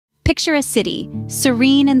Picture a city,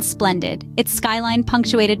 serene and splendid, its skyline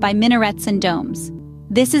punctuated by minarets and domes.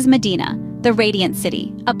 This is Medina, the Radiant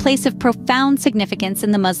City, a place of profound significance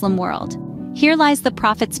in the Muslim world. Here lies the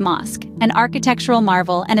Prophet's Mosque, an architectural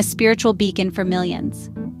marvel and a spiritual beacon for millions.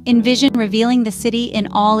 Envision revealing the city in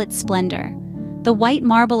all its splendor. The white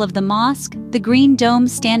marble of the mosque, the green dome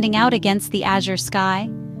standing out against the azure sky.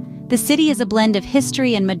 The city is a blend of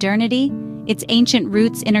history and modernity, its ancient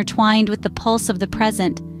roots intertwined with the pulse of the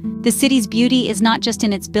present. The city's beauty is not just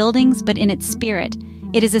in its buildings, but in its spirit.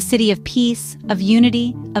 It is a city of peace, of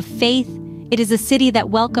unity, of faith. It is a city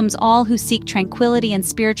that welcomes all who seek tranquility and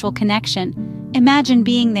spiritual connection. Imagine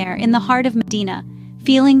being there in the heart of Medina,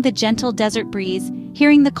 feeling the gentle desert breeze,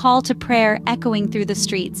 hearing the call to prayer echoing through the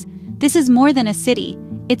streets. This is more than a city,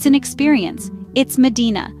 it's an experience. It's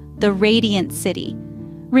Medina, the Radiant City.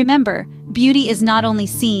 Remember, beauty is not only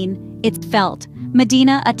seen, it's felt.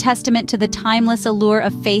 Medina, a testament to the timeless allure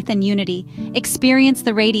of faith and unity. Experience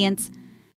the radiance,